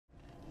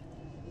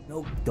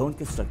No, don't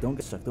get stuck, don't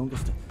get stuck, don't get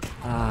stuck.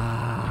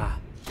 Ah.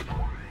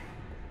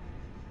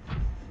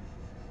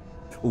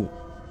 Ooh,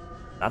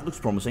 that looks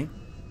promising.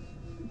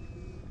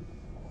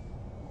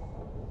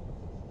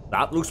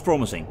 That looks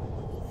promising.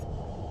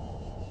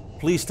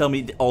 Please tell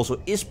me it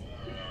also is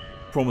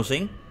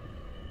promising.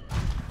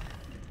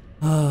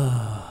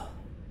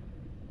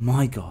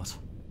 My god.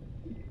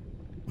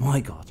 My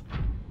god.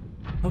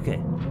 Okay.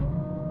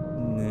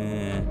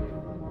 Nah.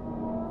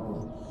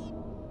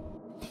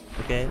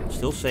 Okay,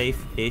 still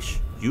safe-ish.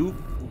 You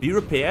be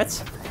repaired.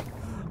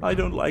 I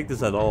don't like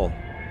this at all.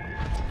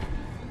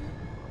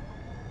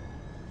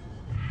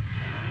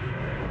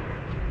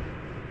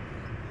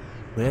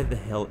 Where the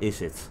hell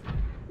is it?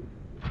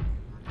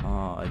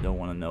 Oh, I don't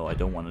want to know. I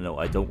don't want to know.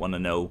 I don't want to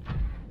know.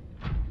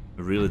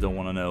 I really don't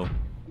want to know.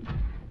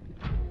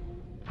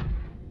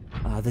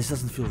 Ah, this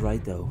doesn't feel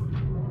right though.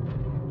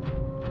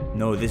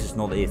 No, this is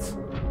not it.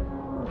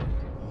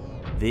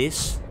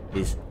 This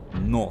is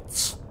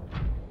not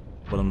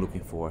what I'm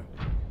looking for.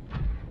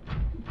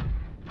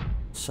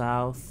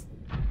 South.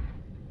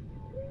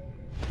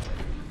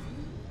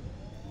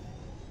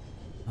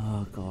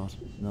 Oh god.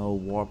 No,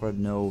 warper.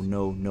 No,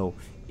 no, no.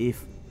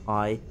 If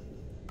I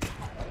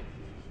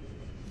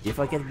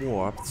get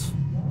warped,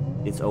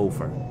 it's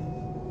over.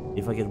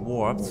 If I get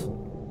warped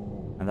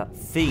and that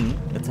thing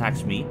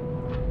attacks me,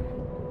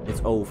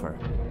 it's over.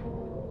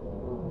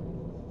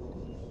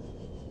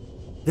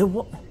 Then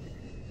what?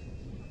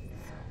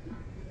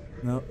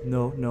 No,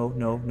 no, no,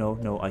 no, no,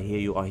 no. I hear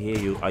you, I hear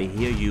you, I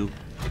hear you.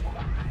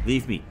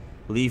 Leave me.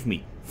 Leave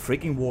me.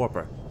 Freaking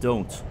warper.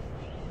 Don't.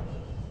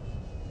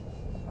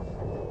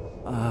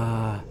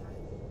 Ah.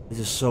 This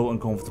is so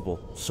uncomfortable.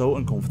 So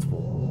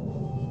uncomfortable.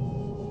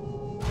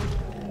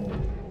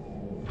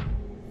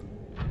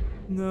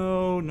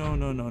 No, no,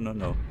 no, no, no,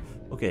 no.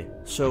 Okay,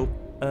 so,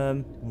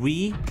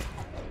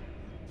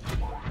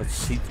 let's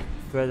see.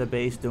 Further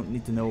base, don't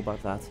need to know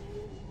about that.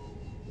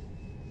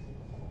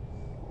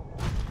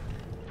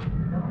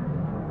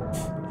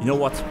 You know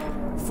what?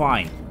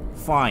 Fine.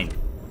 Fine.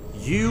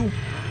 You...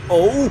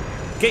 Oh!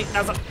 Okay,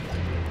 that's a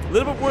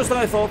little bit worse than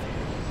I thought.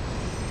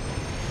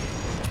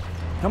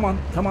 Come on,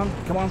 come on,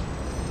 come on.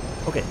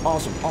 Okay,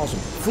 awesome, awesome.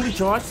 Fully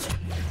charged.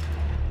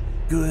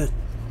 Good.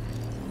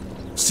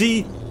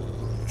 See?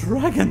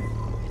 Dragon.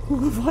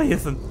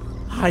 Leviathan.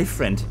 Hi,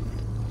 friend.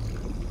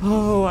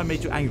 Oh, I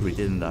made you angry,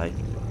 didn't I?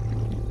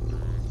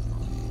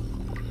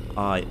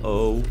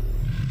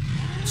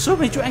 So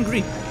made you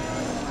angry.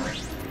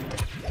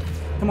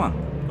 Come on.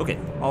 Okay,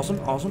 awesome,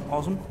 awesome,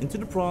 awesome. Into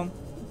the prawn.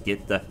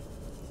 Get the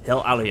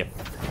hell out of here.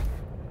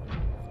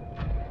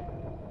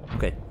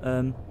 Okay,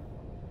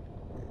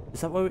 is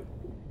that where we...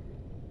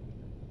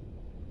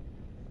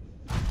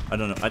 I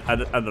don't know. I don't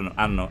know.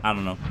 I don't know. I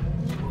don't know.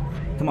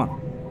 Come on.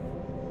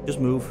 Just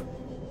move.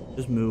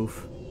 Just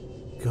move.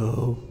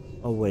 Go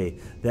away.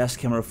 There's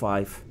camera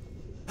 5.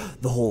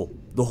 The hole.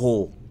 The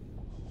hole.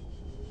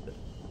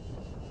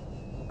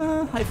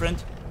 Hi,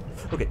 friend.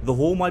 Okay, the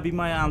hole might be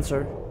my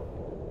answer.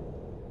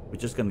 We're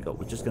just gonna go.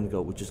 We're just gonna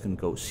go. We're just gonna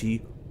go.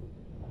 See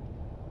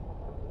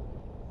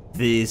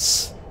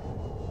this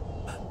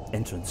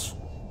entrance.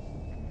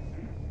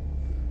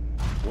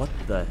 What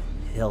the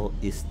hell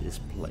is this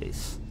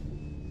place?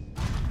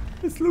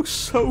 It looks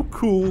so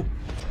cool,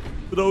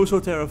 but also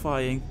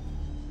terrifying.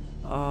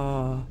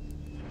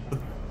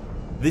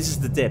 This is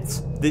the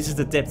depth. This is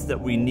the depth that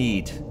we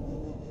need.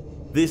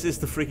 This is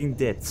the freaking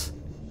depth.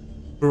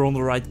 We're on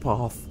the right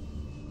path.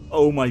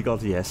 Oh my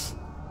god, yes.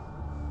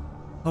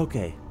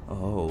 Okay.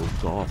 Oh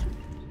god.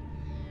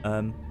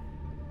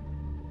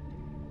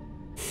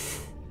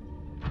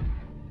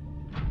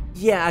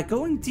 Yeah,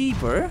 going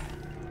deeper.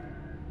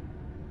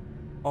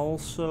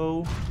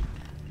 Also...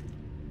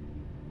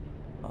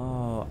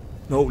 no,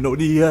 no,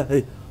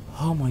 the,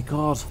 oh my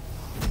god.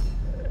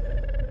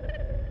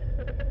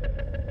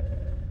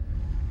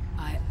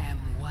 I am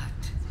what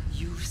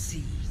you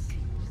seek.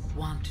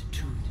 Want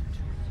to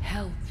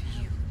help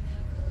you.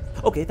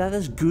 Okay, that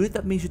is good.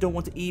 That means you don't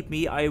want to eat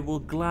me. I will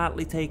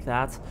gladly take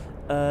that.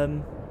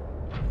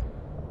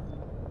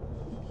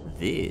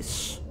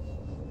 This...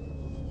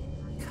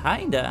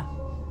 kinda...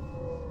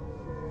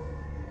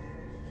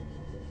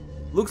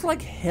 looks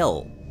like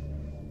hell.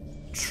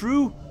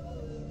 True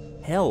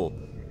hell.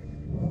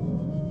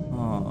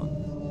 Oh,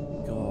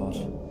 God.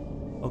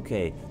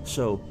 Okay,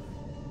 so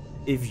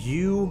if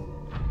you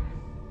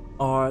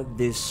are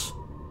this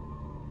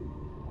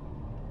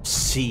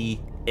Sea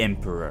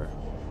Emperor.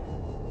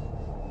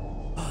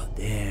 Oh,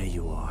 there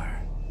you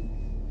are.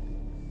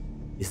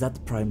 Is that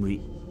the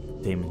primary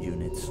containment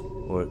unit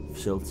or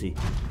facility?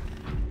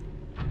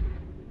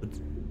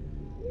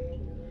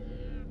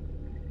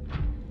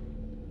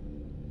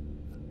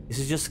 Is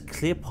it just a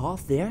clear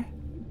path there?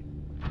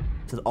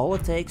 Is that all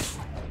it takes?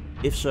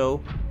 If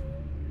so,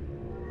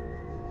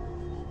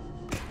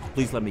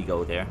 please let me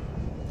go there.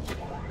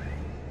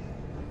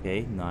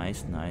 Okay,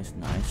 nice, nice,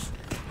 nice.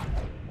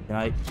 Can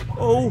I...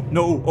 Oh,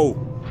 no, oh.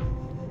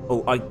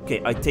 Oh,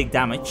 okay, I take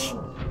damage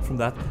from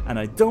that, and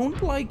I don't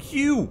like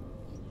you.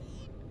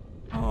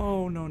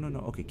 Oh, no, no, no.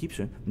 Okay, keep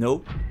swimming.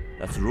 No,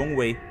 That's the wrong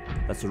way.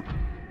 That's the...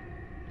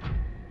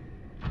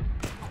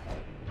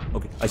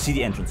 Okay, I see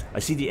the entrance. I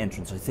see the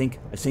entrance. I think.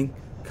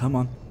 Come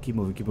on. Keep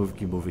moving, keep moving,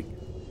 keep moving.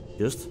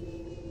 Just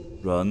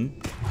run.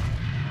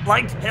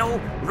 Like hell!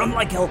 Run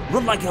like hell!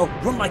 Run like hell!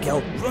 Run like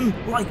hell! Run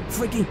like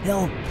freaking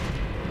hell!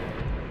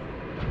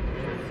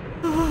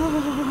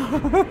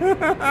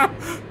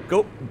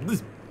 Go.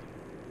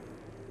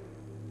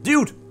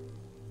 Dude!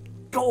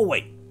 Go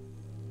away!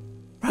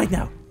 Right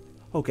now!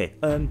 Okay,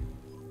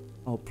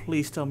 oh,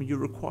 please tell me you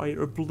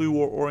require a blue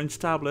or orange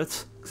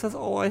tablet. Because that's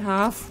all I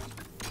have.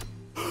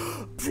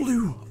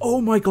 Blue!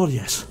 Oh my god,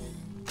 yes!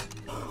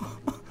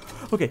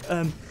 Okay,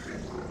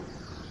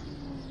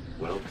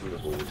 Welcome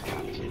aboard,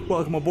 Captain.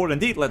 welcome aboard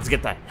indeed. Let's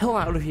get the hell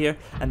out of here.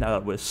 And now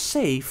that we're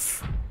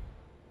safe,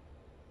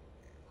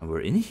 and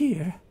we're in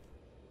here,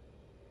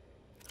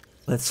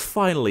 let's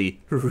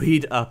finally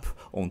read up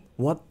on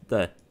what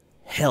the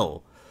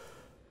hell.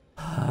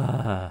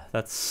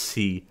 Let's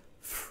see.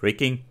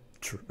 Freaking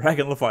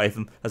Dragon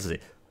Leviathan. As I say,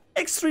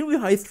 extremely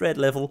high threat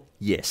level,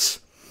 yes.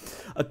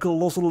 A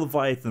colossal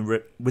Leviathan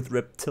with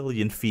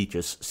reptilian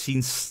features,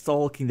 seen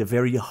stalking the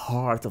very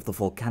heart of the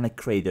volcanic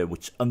crater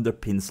which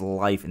underpins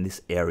life in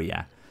this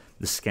area.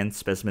 The scanned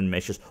specimen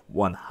measures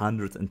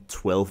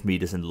 112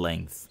 meters in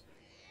length.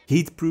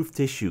 Heat-proof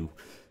tissue.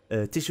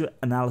 Tissue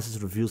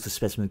analysis reveals the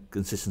specimen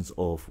consists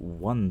of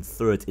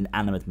 1/3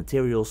 inanimate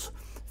materials,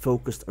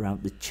 focused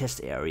around the chest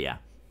area.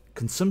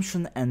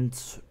 Consumption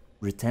and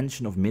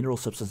retention of mineral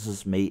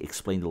substances may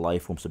explain the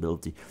life form's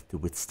ability to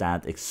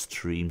withstand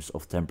extremes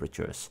of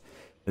temperatures.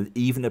 It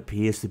even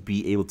appears to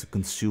be able to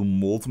consume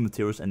molten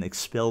materials and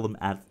expel them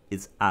at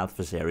its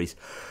adversaries.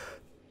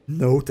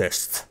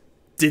 Noticed.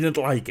 Didn't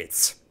like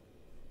it.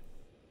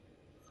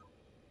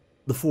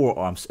 The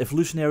forearms.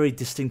 Evolutionary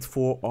distinct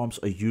forearms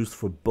are used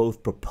for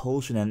both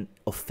propulsion and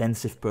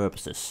offensive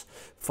purposes.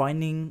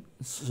 Finding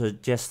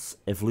suggests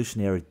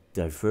evolutionary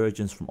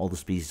divergence from other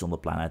species on the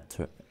planet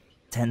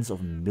tens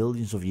of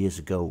millions of years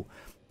ago.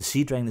 The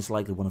sea dragon is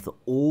likely one of the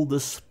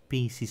oldest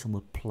species on the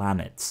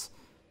planet.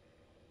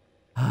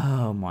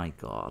 Oh my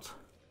god.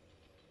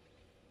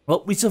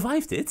 Well, we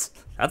survived it.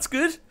 That's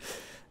good.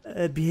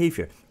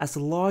 Behavior. As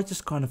the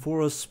largest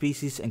carnivorous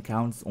species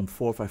encountered on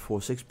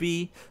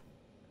 4546b.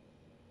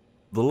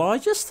 The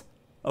largest?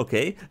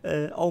 Okay.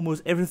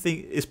 Almost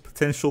everything is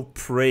potential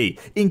prey,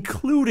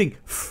 including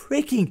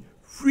freaking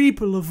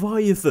Reaper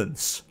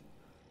Leviathans.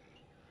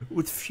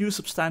 With few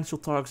substantial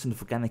targets in the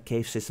volcanic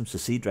cave systems, the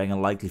sea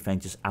dragon likely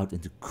ventures out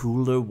into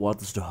cooler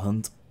waters to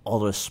hunt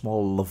other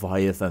small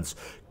leviathans,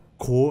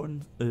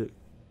 cornering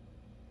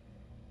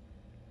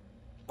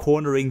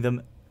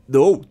them.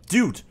 No,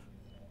 dude!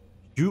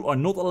 You are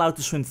not allowed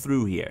to swim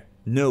through here.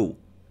 No.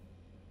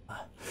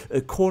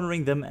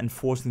 Cornering them and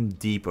forcing them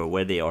deeper,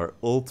 where they are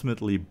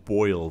ultimately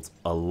boiled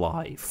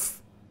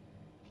alive.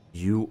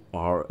 You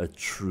are a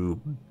true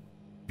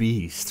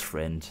beast,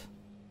 friend.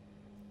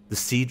 The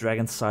sea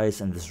dragon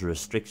size and the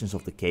restrictions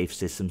of the cave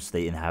systems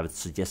they inhabit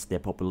suggest their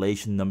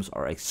population numbers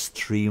are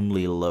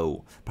extremely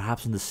low,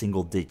 perhaps in the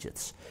single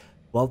digits.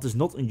 While it is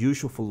not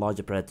unusual for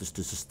larger predators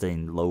to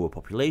sustain lower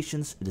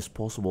populations, it is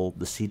possible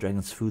the sea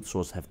dragon's food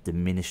source have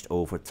diminished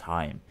over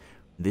time.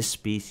 This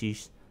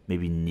species may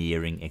be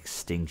nearing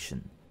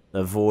extinction.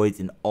 Avoid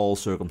in all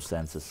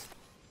circumstances.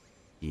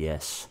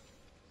 Yes.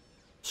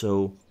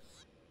 So,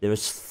 there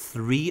is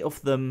 3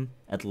 of them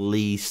at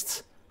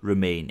least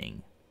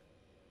remaining.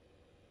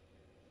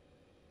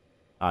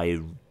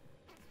 I,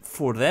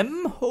 for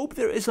them, hope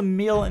there is a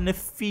male and a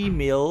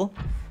female.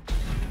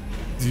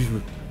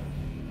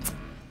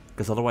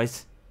 Because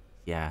otherwise,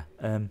 yeah,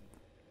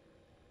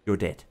 you're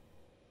dead.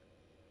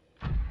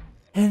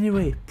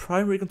 Anyway,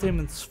 Primary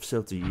Containment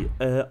Facility.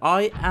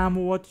 I am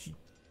what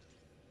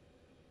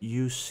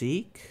you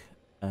seek.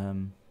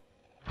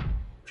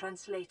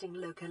 Translating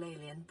local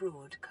alien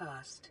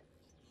broadcast.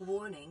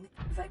 Warning,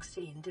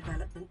 vaccine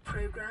development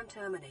program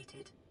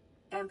terminated.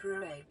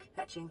 Emperor egg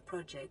hatching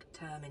project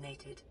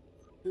terminated.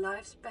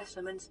 Live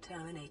specimens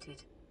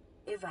terminated.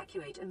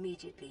 Evacuate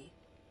immediately.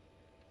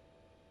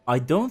 I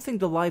don't think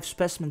the live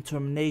specimen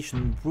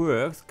termination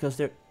worked, because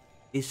there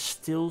is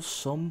still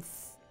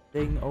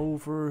something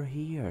over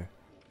here.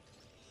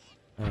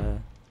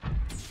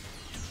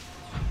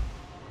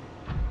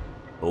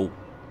 Oh.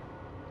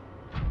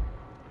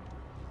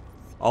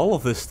 All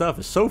of this stuff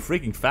is so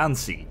freaking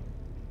fancy.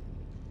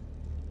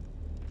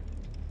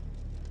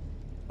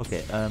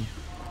 Okay,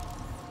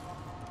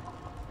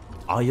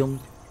 Ion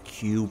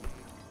Cube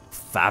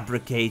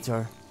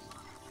Fabricator.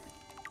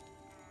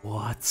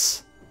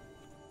 What?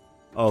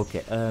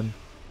 Okay,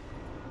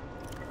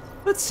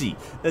 let's see.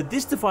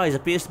 This device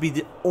appears to be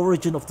the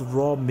origin of the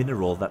raw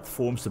mineral that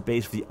forms the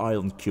base of the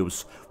ion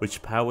cubes,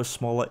 which powers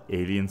smaller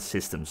alien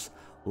systems.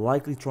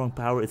 Likely drawing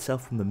power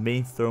itself from the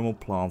main thermal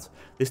plant,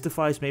 this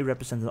device may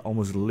represent an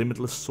almost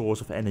limitless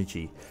source of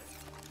energy.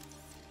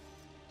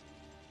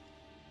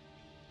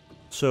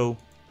 So,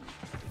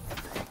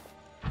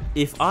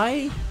 if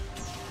I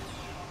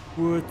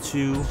were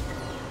to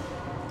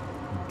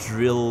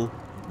drill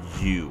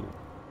you,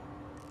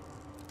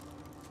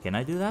 can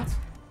I do that?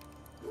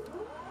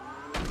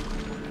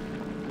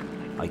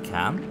 I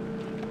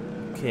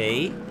can.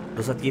 Okay.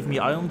 Does that give me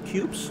ion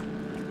cubes?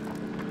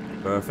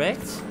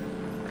 Perfect.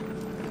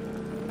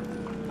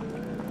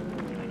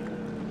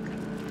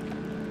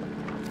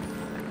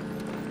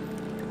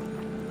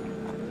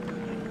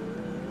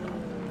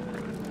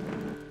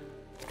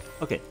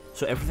 Okay,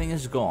 so everything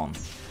is gone.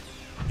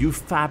 You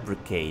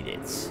fabricate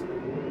it.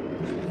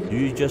 Do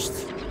you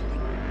just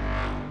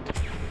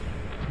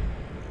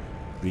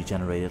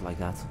regenerate it like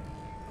that?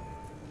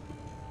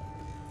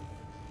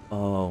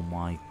 Oh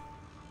my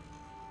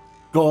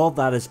god,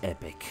 that is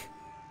epic.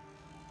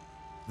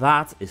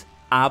 That is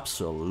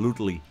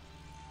absolutely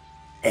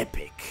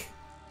epic.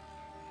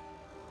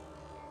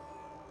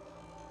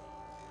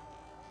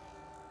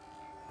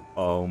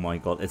 Oh my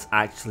god, it's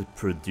actually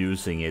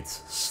producing it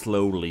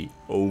slowly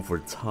over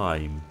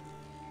time.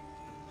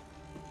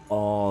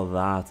 Oh,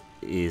 that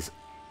is...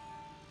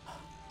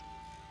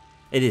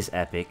 It is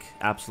epic.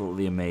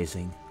 Absolutely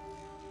amazing.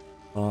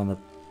 Oh, and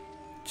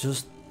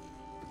just...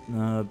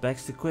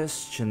 begs the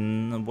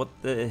question, what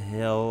the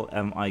hell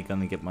am I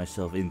gonna get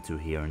myself into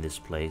here in this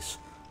place?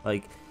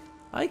 Like,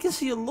 I can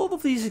see a lot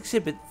of these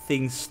exhibit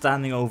things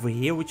standing over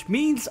here, which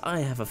means I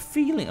have a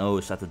feeling... Oh,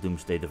 is that the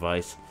Doomsday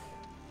device?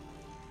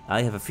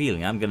 I have a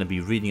feeling I'm gonna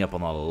be reading up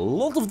on a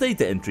lot of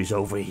data entries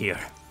over here.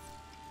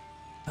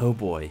 Oh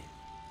boy.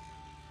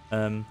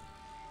 I'm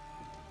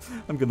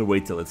gonna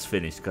wait till it's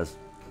finished, because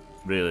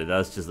really,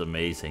 that's just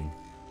amazing.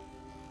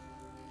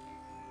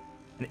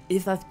 And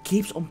if that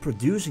keeps on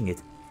producing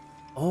it,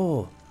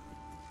 oh,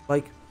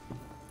 like,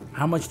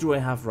 how much do I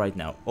have right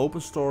now? Open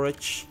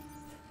storage,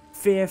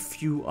 fair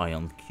few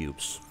ion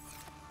cubes.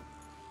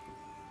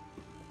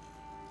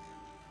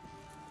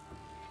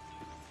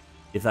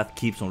 If that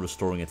keeps on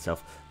restoring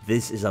itself,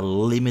 this is a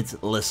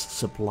limitless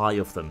supply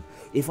of them.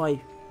 If I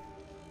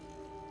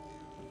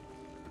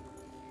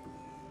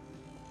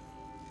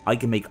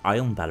can make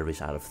ion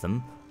batteries out of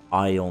them,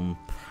 ion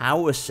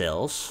power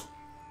cells.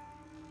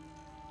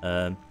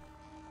 Friend,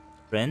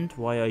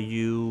 why are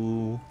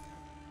you...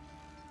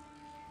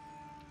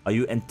 Are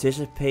you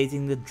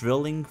anticipating the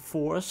drilling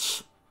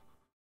force?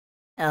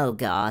 Oh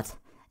god.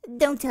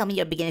 Don't tell me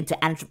you're beginning to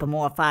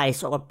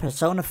anthropomorphize or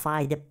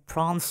personify the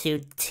prawn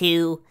suit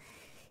too.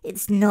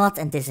 It's not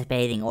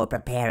anticipating or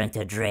preparing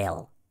to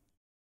drill.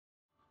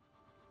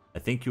 I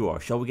think you are.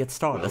 Shall we get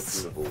started?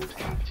 Welcome aboard,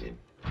 Captain.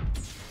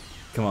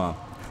 Come on.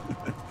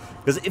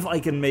 Because if I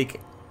can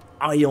make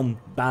ion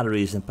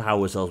batteries and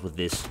power cells with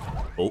this...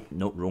 Oh,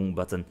 no, wrong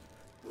button.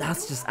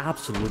 That's just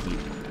absolutely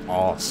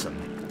awesome.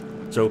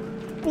 So,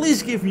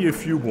 please give me a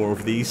few more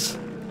of these.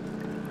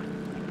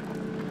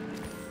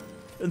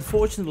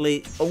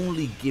 Unfortunately,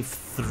 only give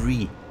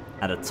 3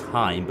 at a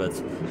time, but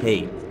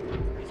hey,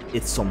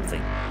 it's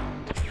something.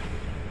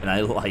 And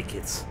I like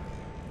it.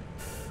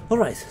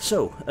 Alright,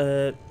 so,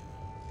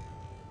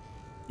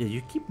 yeah,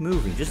 you keep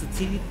moving, just a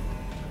teeny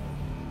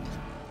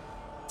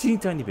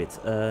tiny bit.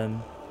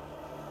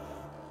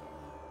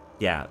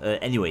 Yeah,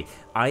 anyway,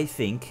 I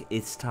think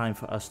it's time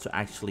for us to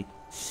actually,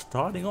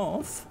 starting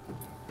off,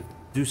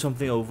 do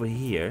something over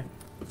here.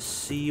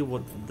 See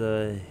what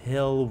the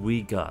hell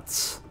we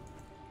got.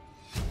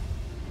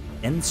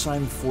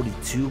 Enzyme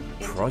 42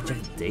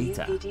 project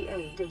data.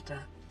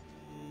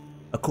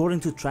 According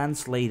to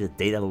translated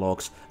data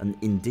logs, an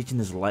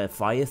indigenous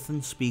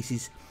Leviathan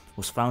species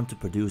was found to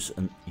produce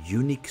a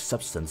unique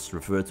substance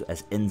referred to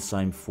as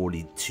Enzyme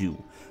 42,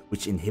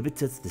 which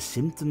inhibited the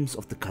symptoms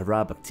of the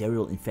Kara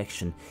bacterial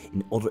infection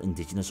in other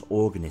indigenous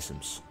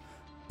organisms.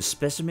 The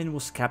specimen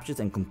was captured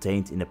and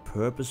contained in a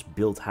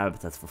purpose-built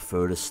habitat for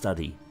further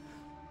study.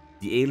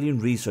 The alien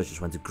researchers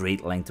went to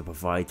great length to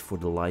provide for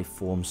the life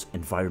form's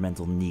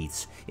environmental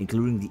needs,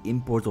 including the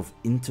import of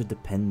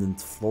interdependent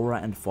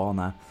flora and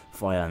fauna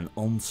via an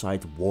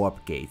on-site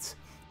warp gate.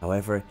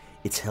 However,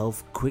 its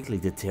health quickly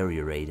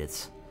deteriorated.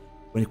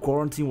 When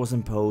quarantine was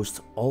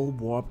imposed, all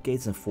warp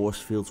gates and force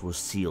fields were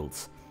sealed.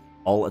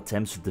 All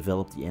attempts to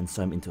develop the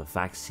enzyme into a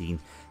vaccine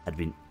had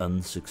been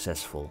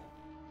unsuccessful.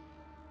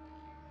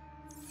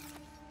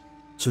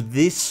 So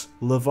this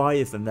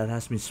Leviathan that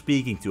has been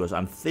speaking to us,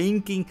 I'm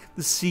thinking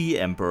the Sea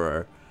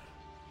Emperor.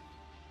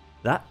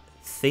 That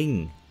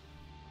thing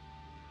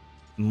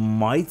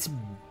might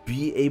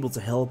be able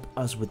to help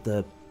us with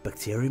the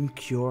bacterium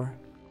cure.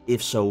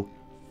 If so,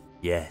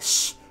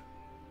 yes.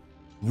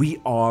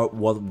 We are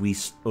what we...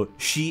 Or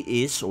she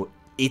is, or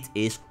it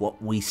is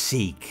what we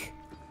seek.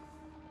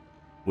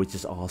 Which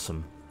is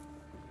awesome.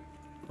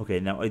 Okay,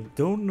 now I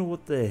don't know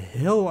what the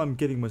hell I'm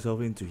getting myself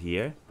into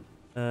here.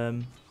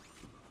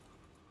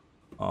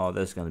 Oh,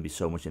 there's gonna be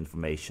so much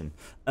information.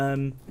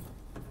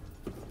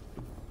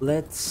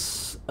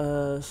 Let's...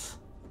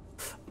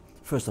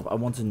 First off, I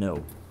want to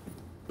know,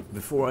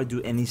 before I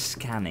do any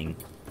scanning,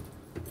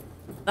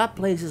 that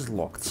place is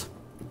locked.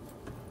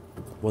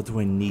 What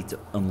do I need to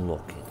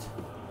unlock it?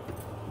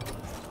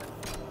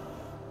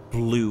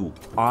 Blue.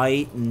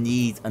 I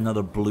need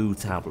another blue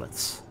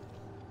tablet.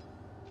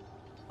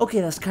 Okay,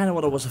 that's kind of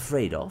what I was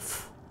afraid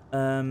of.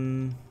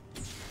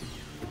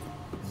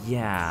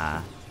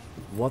 Yeah.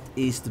 What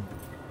is the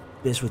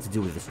best way to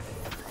do with this?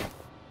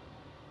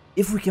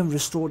 If we can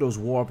restore those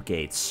warp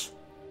gates,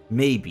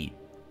 maybe,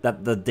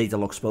 that the data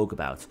log spoke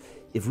about,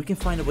 if we can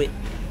find a way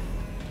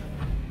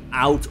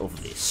out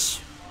of this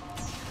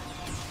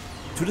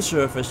to the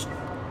surface,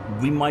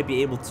 we might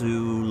be able to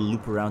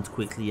loop around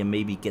quickly and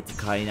maybe get the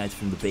kyanite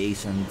from the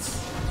base and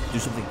do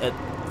something.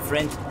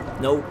 Friend,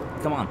 no,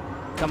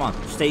 come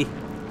on, stay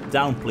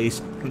down,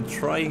 please. I'm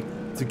trying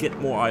to get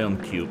more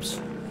ion cubes.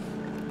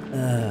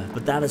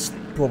 But that is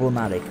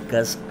problematic,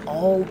 because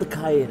all the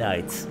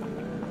kyanite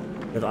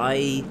that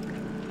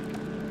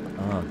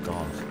oh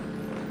god.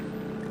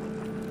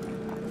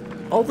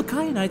 All the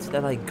kyanite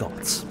that I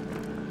got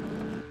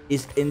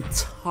is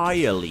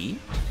entirely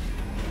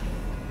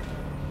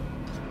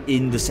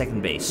in the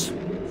second base.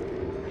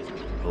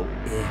 Oh,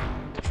 yeah.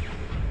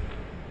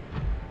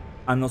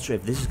 I'm not sure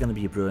if this is going to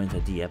be a brilliant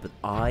idea, but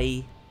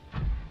I'm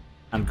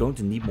going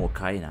to need more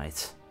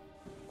kyanite.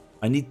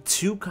 I need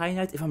 2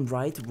 kyanite if I'm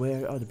right.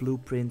 Where are the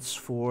blueprints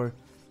for...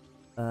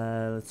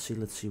 let's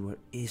see, where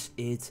is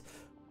it?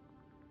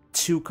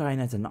 2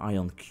 kyanite and an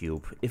ion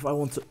cube. If I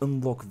want to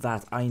unlock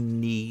that, I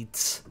need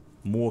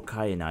more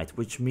kyanite,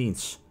 which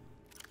means...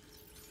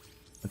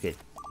 Okay,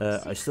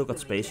 I still got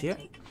space here.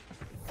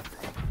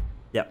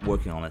 Yeah,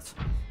 working on it.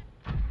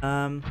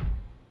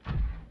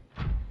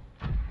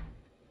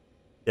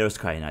 There's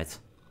kyanite.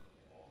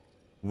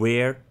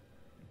 Where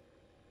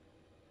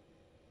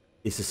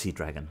is the sea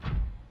dragon?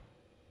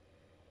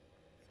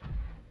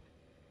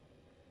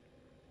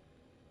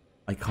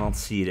 I can't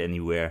see it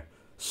anywhere.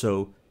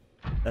 So,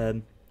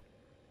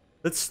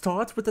 let's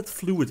start with that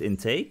fluid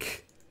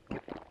intake.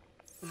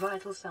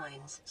 Vital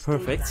signs.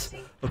 Perfect.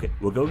 Okay,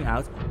 we're going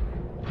out.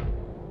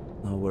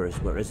 Oh, where is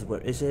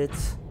it?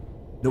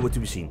 Nowhere to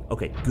be seen.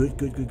 Okay, good.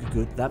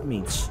 That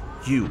means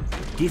you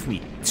give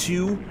me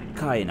 2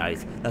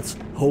 kyanite. That's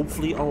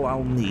hopefully all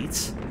I'll need.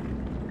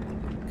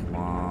 Come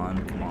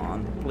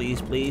on.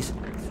 Please.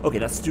 Okay,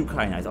 that's 2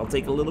 kyanite. I'll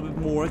take a little bit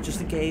more just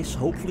in case.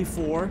 Hopefully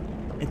 4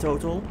 in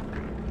total.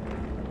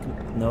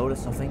 No,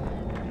 that's nothing.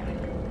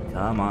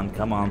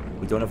 Come on.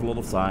 We don't have a lot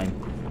of time.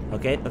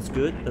 Okay, that's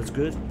good.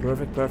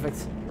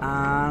 Perfect.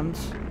 And...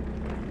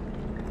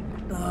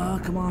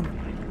 come on.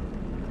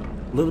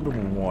 A little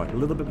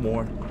bit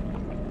more.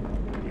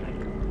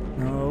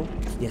 No.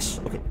 Yes,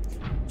 okay.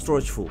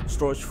 Storage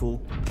full.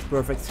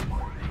 Perfect.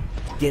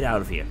 Get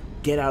out of here.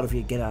 Get out of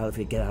here.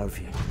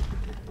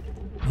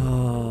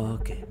 Oh,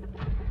 okay.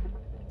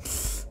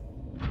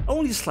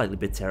 Only slightly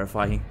bit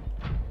terrifying.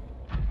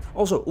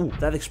 Also, ooh,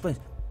 that explains.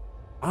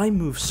 I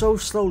move so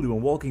slowly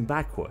when walking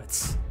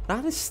backwards.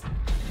 That is...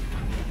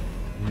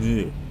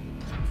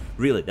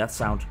 Really, that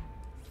sound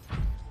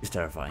is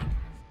terrifying.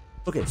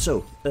 Okay,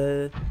 so,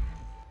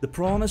 the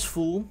prawn is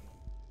full.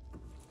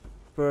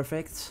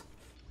 Perfect.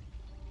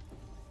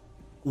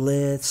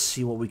 Let's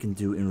see what we can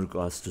do in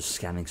regards to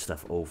scanning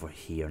stuff over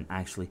here and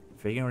actually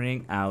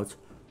figuring out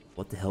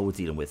what the hell we're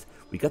dealing with.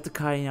 We got the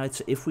kyanite,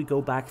 so if we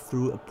go back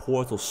through a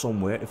portal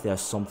somewhere, if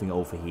there's something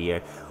over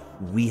here,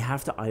 we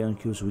have the ion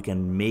cube so we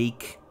can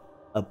make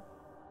a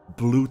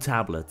blue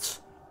tablet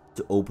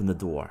to open the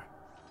door.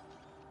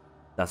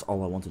 That's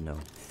all I want to know.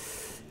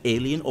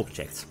 Alien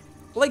object.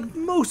 Like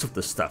most of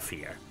the stuff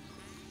here.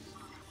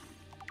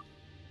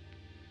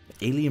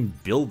 Alien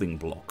building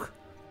block.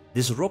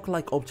 This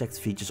rock-like object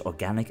features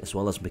organic as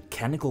well as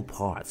mechanical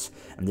parts,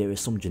 and there is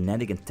some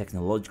genetic and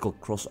technological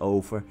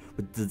crossover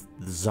with the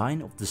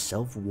design of the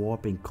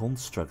self-warping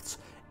constructs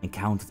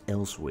encountered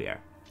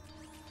elsewhere.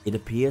 It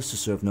appears to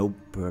serve no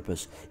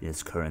purpose in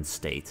its current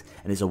state,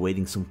 and is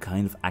awaiting some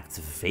kind of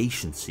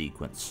activation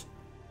sequence.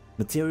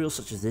 Materials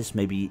such as this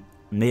may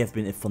have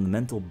been a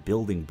fundamental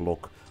building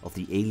block of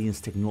the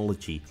aliens'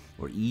 technology,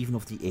 or even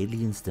of the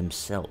aliens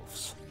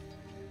themselves.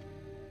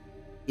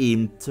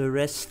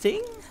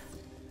 Interesting?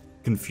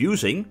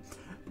 Confusing,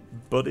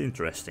 but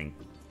interesting.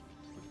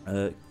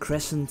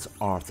 Crescent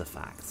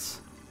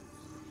artifacts.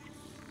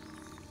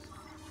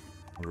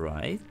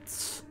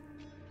 Right.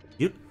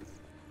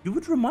 You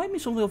would remind me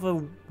something of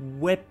a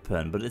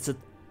weapon, but it's a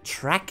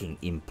tracking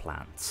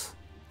implant.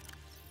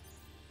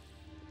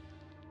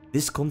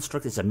 This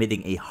construct is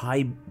emitting a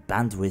high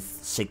bandwidth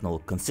signal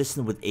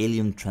consistent with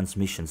alien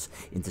transmissions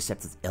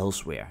intercepted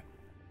elsewhere.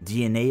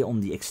 DNA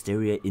on the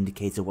exterior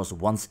indicates it was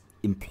once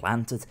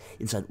implanted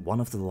inside one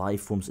of the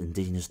life forms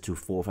indigenous to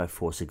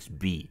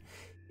 4546b.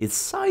 Its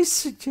size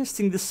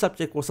suggesting the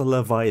subject was a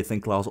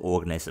Leviathan class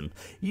organism.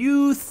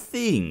 You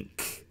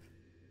think?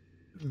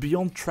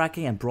 Beyond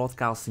tracking and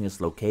broadcasting its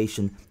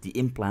location, the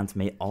implant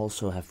may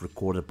also have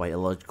recorded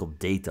biological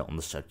data on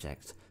the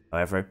subject.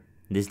 However,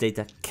 this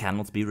data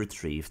cannot be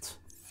retrieved.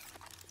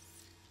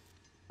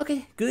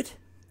 Okay, good.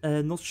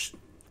 Not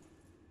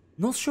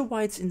sure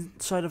why it's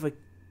inside of a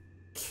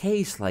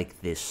case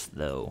like this,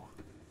 though.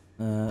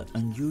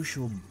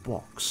 Unusual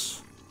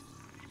box.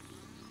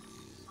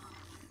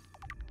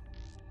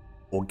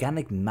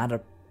 Organic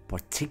matter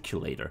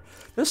particulator.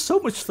 There's so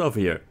much stuff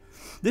here.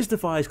 This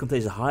device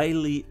contains a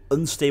highly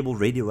unstable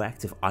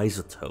radioactive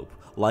isotope,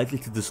 likely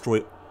to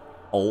destroy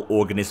all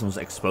organisms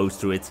exposed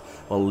to it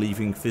while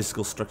leaving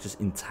physical structures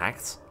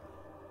intact.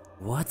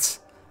 What?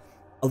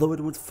 Although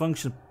it would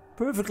function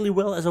perfectly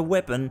well as a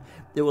weapon,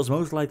 it was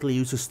most likely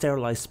used to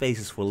sterilize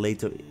spaces for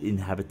later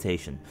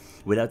inhabitation.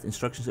 Without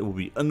instructions, it would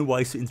be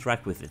unwise to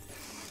interact with it.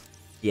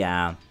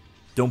 Yeah,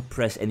 don't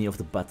press any of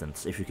the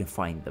buttons if you can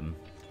find them.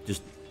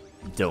 Just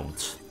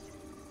don't.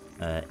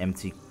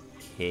 Empty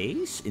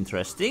case,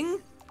 interesting.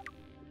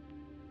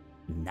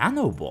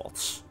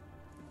 Nanobots.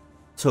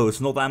 So it's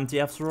not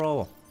empty after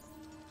all.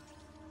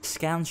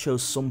 Scan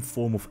shows some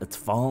form of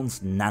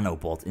advanced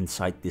nanobot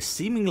inside this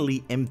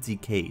seemingly empty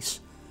case.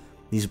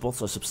 These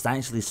bots are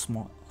substantially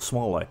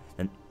smaller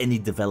than any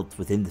developed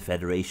within the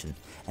Federation,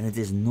 and it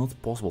is not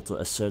possible to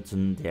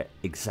ascertain their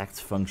exact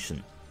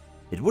function.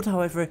 It would,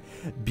 however,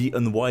 be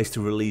unwise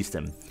to release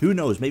them. Who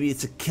knows, maybe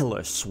it's a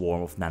killer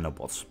swarm of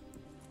nanobots.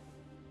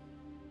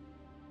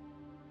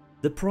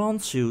 The prawn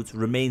suit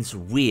remains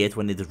weird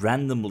when it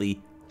randomly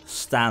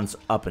stands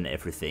up and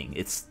everything.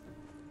 It's...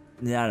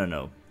 I don't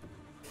know.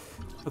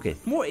 Okay,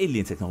 more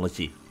alien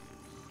technology.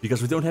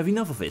 Because we don't have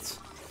enough of it.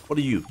 What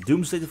are you?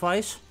 Doomsday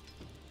device?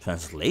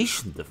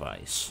 Translation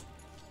device.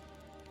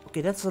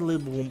 Okay, that's a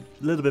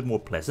little bit more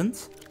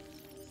pleasant.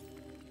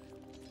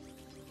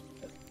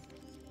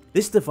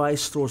 This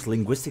device stores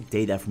linguistic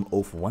data from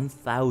over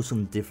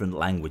 1,000 different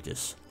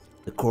languages.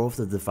 The core of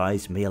the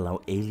device may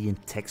allow alien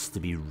text to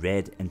be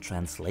read and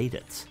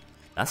translated.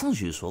 That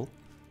sounds useful.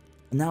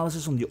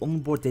 Analysis on the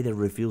onboard data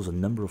reveals a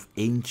number of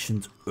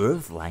ancient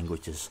Earth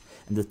languages,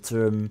 and the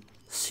term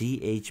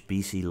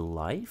CHBC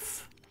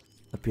Life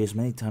appears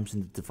many times in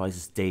the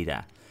device's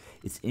data.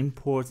 Its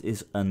import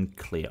is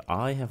unclear.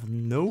 I have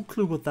no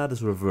clue what that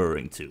is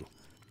referring to.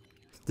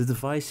 The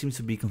device seems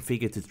to be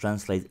configured to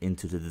translate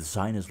into the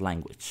designer's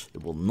language.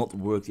 It will not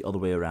work the other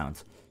way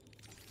around.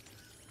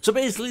 So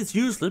basically it's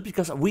useless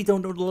because we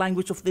don't know the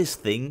language of this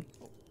thing,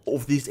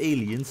 of these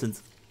aliens, and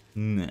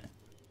nah.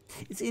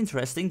 It's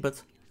interesting,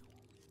 but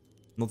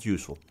not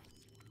useful.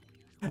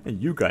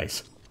 And you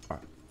guys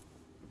are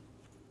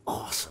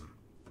awesome.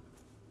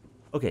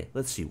 Okay,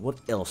 let's see, what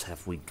else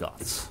have we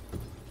got?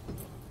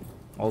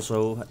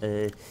 Also,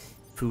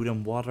 food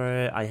and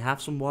water. I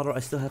have some water, I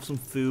still have some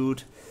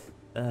food.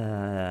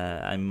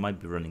 I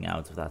might be running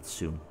out of that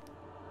soon.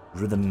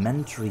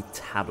 Rudimentary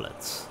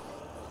tablets.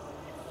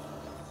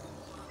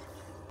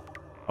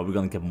 Are we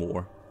gonna get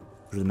more?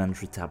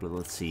 Rudimentary tablet,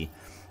 let's see.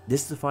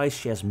 This device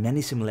shares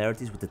many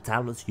similarities with the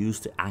tablets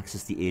used to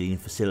access the alien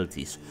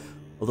facilities,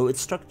 although its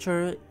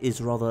structure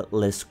is rather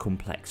less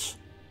complex.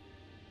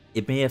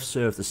 It may have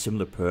served a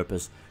similar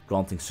purpose,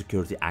 granting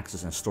security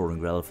access and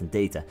storing relevant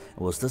data,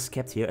 and was thus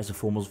kept here as a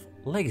form of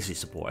legacy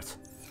support.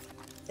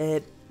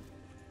 There's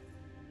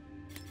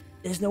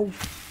no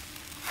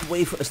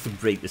way for us to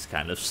break this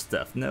kind of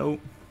stuff, no?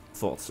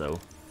 Thought so.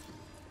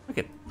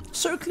 Okay,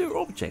 circular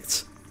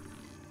objects.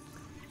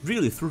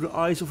 Really through the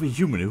eyes of a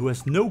human who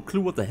has no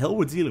clue what the hell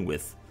we're dealing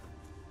with.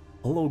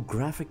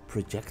 Holographic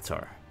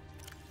projector.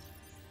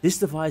 This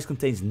device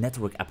contains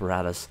network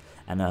apparatus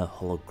and a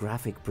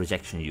holographic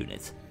projection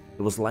unit.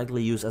 It was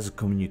likely used as a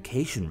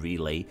communication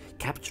relay,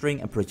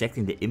 capturing and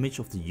projecting the image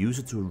of the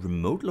user to a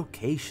remote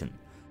location.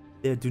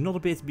 There do not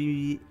appear to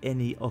be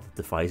any other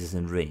devices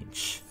in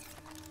range.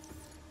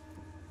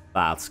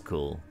 That's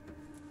cool.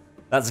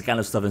 That's the kind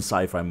of stuff in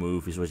sci-fi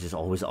movies which is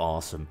always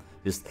awesome.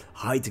 Just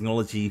high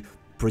technology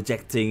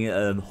projecting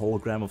a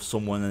hologram of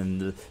someone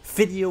and a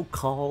video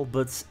call,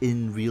 but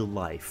in real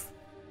life.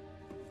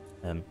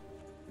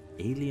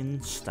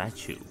 Alien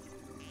statue.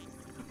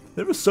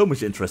 There was so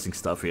much interesting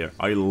stuff here.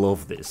 I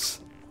love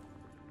this.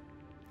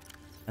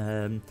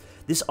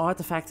 This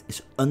artifact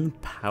is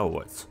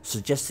unpowered,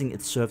 suggesting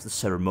it served a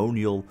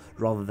ceremonial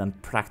rather than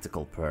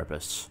practical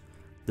purpose.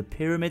 The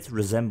pyramid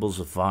resembles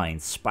a vine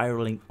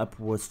spiraling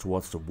upwards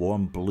towards the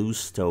warm blue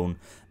stone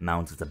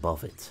mounted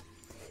above it.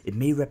 It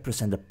may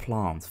represent a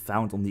plant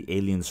found on the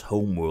aliens'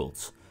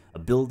 homeworld, a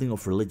building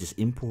of religious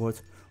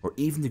import, or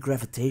even the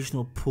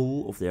gravitational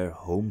pull of their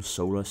home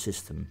solar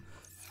system.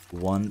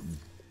 One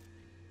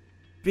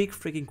big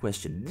freaking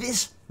question.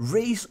 This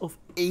race of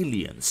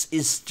aliens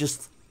is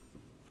just...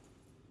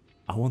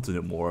 I want to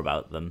know more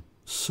about them.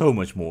 So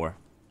much more.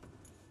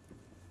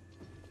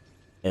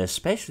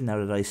 Especially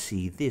now that I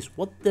see this.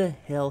 What the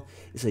hell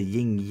is a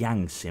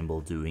yin-yang symbol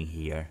doing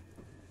here?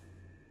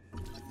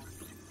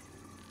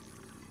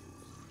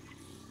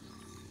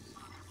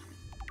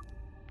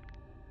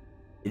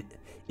 It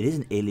is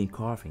an alien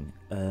carving.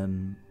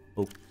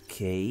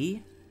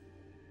 Okay.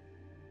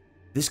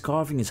 This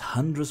carving is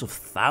hundreds of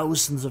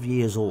thousands of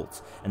years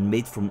old and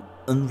made from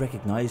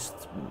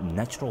unrecognized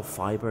natural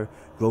fiber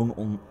grown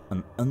on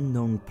an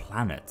unknown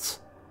planet.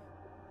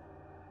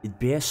 It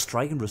bears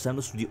striking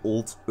resemblance to the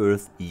old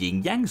Earth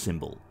yin-yang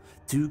symbol.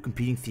 Two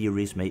competing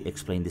theories may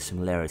explain this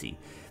similarity.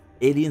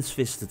 Aliens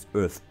visited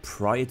Earth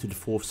prior to the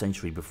 4th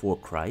century before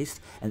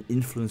Christ and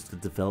influenced the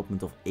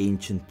development of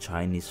ancient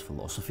Chinese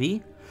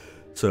philosophy.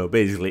 So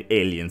basically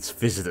aliens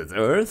visited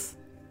Earth.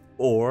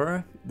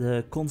 Or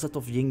the concept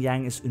of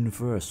yin-yang is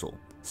universal,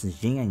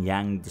 since yin and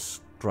yang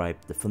describe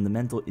the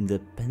fundamental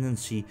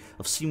independency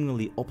of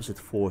seemingly opposite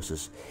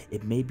forces.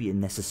 It may be a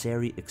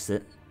necessary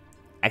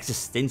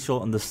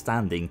existential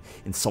understanding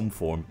in some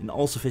form in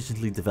all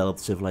sufficiently developed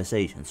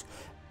civilizations.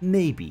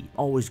 Maybe.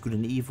 Always good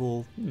and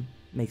evil.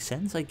 Makes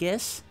sense, I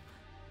guess.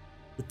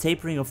 The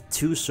tapering of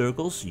two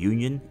circles,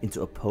 union,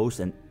 into opposed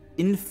and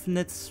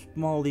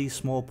infinitely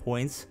small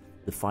points,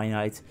 the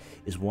finite,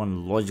 is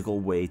one logical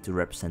way to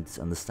represent this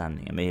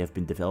understanding and may have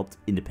been developed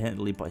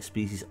independently by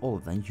species other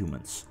than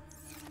humans.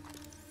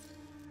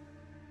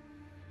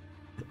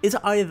 It's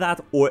either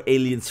that or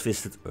aliens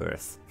visited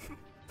Earth.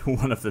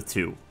 One of the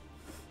two.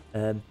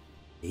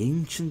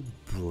 Ancient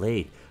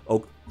blade.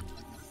 Oh,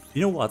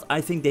 you know what?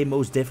 I think they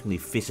most definitely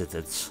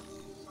visited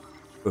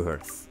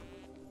Earth.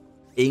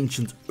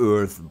 Ancient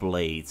Earth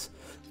blade,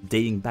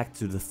 dating back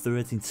to the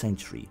 13th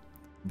century.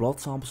 Blood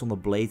samples on the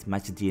blade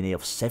match the DNA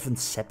of 7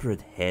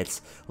 separate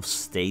heads of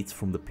state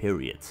from the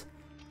period.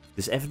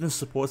 This evidence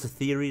supports the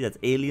theory that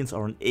aliens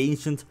are an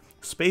ancient,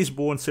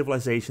 spaceborne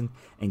civilization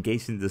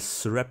engaged in the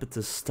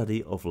surreptitious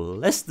study of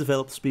less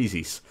developed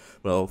species.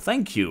 Well,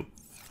 thank you.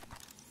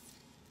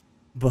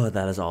 But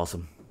that is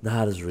awesome.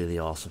 That is really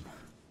awesome.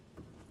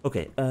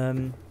 Okay,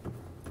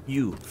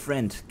 you,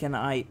 friend, can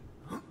I...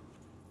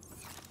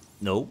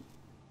 No?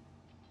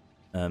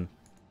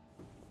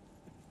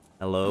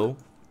 Hello?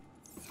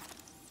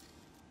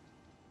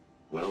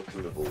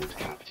 Welcome aboard,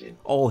 Captain.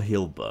 All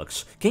hail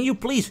bugs. Can you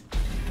please...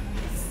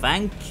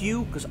 Thank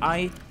you, because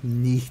I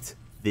need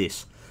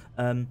this.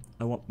 I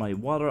want my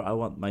water, I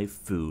want my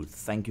food.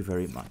 Thank you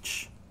very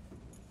much.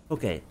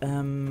 Okay,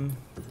 there's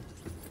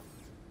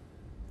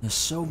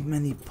so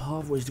many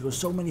pathways to go,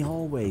 so many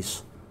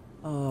hallways.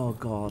 Oh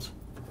god.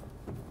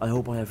 I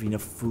hope I have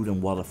enough food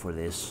and water for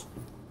this.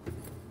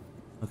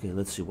 Okay,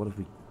 let's see, what have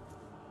we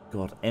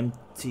got?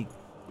 Empty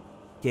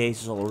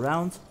cases all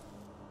around.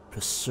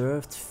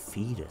 Preserved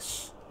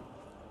fetus.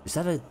 Is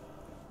that a...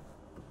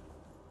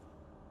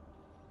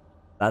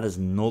 That is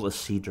not a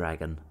sea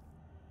dragon.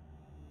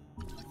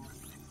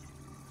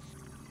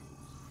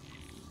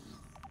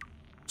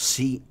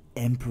 Sea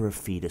Emperor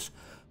fetus.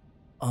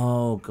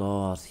 Oh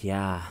god,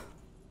 yeah.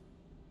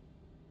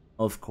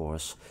 Of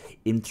course.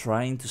 In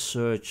trying to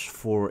search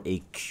for a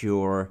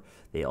cure,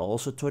 they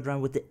also toyed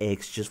around with the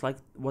eggs, just like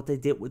what they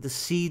did with the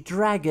sea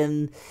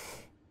dragon.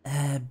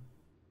 But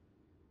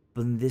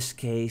in this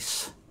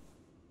case,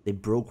 they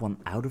broke one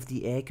out of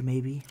the egg,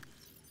 maybe?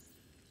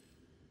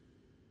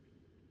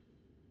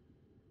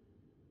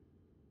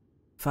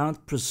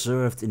 Found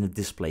preserved in a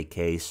display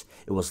case,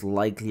 it was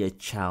likely a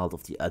child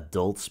of the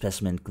adult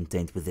specimen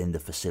contained within the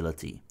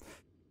facility.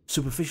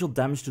 Superficial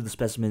damage to the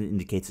specimen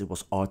indicates it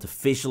was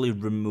artificially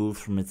removed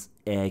from its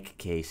egg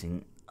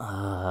casing.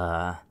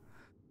 That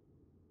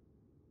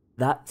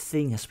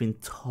thing has been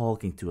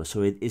talking to us,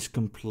 so it is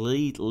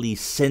completely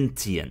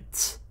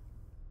sentient.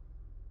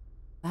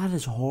 That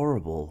is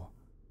horrible.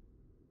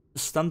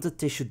 Stunted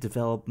tissue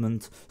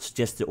development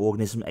suggests the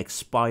organism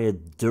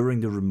expired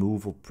during the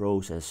removal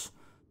process.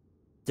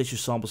 Tissue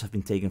samples have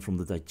been taken from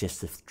the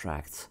digestive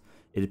tract.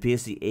 It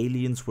appears the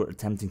aliens were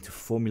attempting to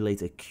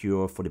formulate a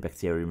cure for the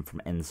bacterium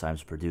from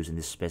enzymes produced in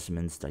this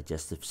specimen's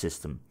digestive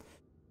system.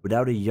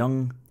 Without a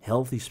young,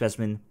 healthy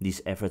specimen,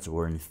 these efforts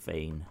were in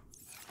vain.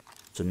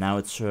 So now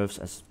it serves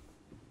as...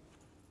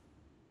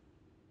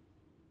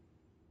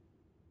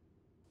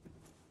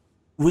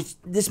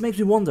 This makes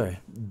me wonder,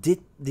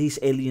 did these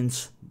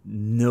aliens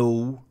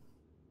know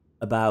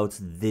about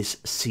this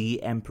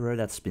sea emperor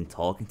that's been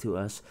talking to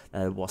us,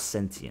 that it was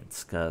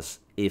sentient? Because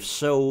if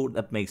so,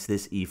 that makes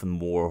this even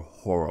more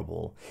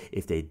horrible.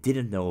 If they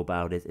didn't know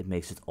about it, it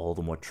makes it all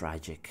the more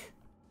tragic.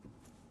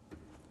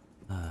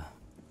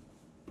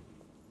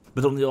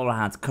 But on the other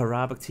hand,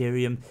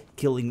 Carabacterium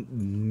killing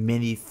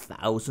many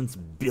thousands,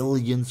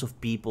 billions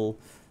of people.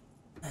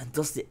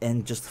 Does the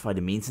end justify the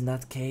means in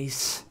that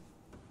case?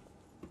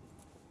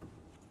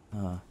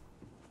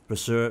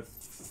 Preserved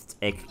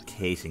egg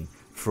casing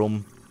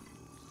from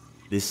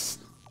this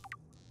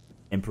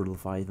Emperor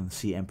Leviathan,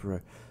 Sea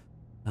Emperor.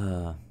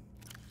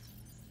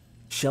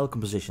 Shell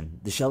composition.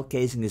 The shell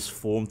casing is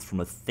formed from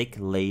a thick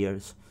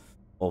layers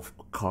of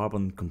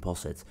carbon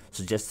composite,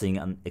 suggesting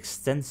an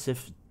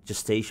extensive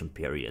gestation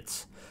period.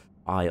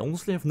 I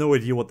honestly have no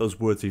idea what those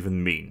words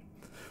even mean.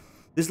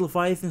 This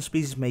Leviathan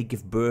species may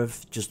give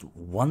birth just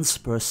once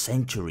per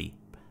century,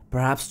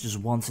 perhaps just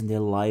once in their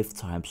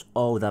lifetimes.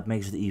 Oh, that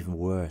makes it even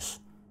worse.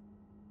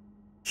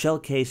 Shell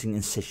casing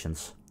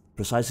incisions.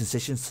 Precise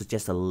incisions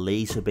suggest a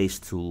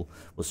laser-based tool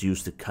was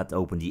used to cut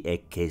open the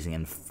egg casing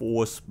and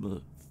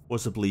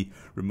forcibly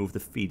remove the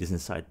fetus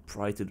inside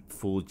prior to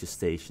full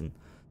gestation.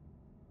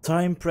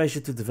 Time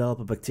pressure to develop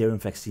a bacterium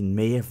vaccine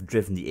may have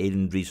driven the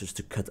alien researchers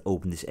to cut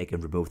open this egg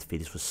and remove the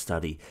fetus for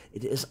study.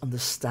 It is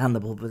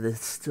understandable, but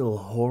it's still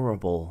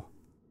horrible.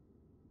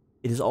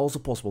 It is also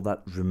possible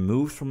that,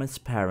 removed from its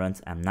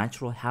parent and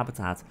natural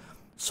habitat,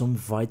 some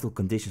vital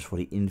conditions for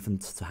the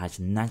infant to hatch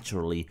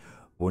naturally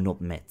were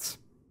not met.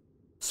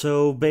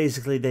 So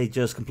basically they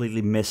just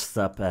completely messed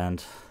up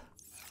and...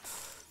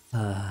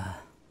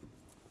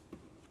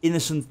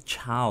 innocent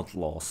child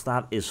loss.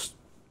 That is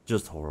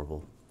just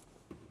horrible.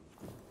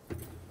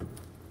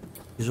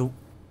 So,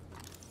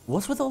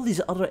 what's with all these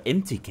other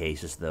empty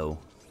cases though?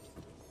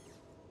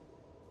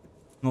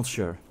 Not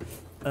sure.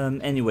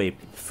 Anyway,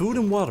 food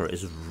and water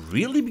is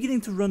really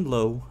beginning to run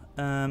low.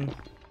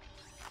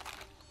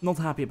 Not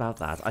happy about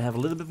that. I have a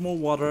little bit more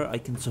water. I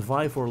can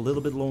survive for a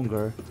little bit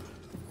longer.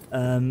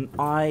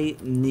 I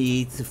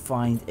need to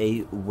find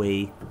a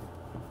way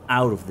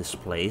out of this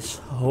place.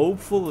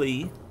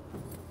 Hopefully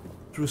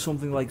through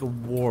something like a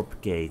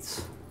warp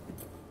gate.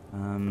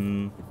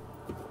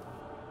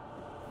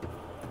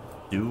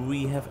 Do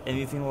we have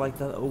anything like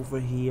that over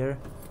here?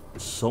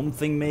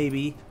 Something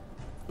maybe?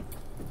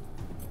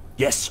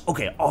 Yes!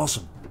 Okay,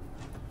 awesome!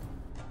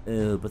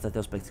 But that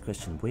does beg the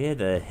question, where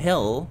the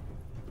hell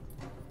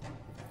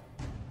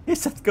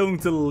is that going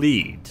to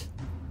lead?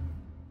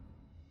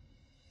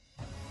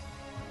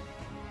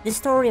 The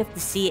story of the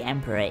Sea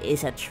Emperor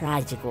is a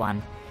tragic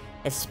one,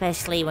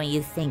 especially when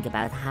you think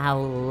about how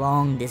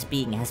long this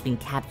being has been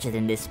captured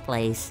in this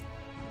place.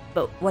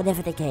 But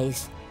whatever the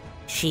case,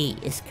 she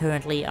is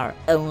currently our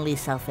only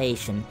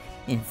salvation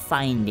in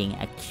finding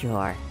a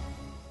cure.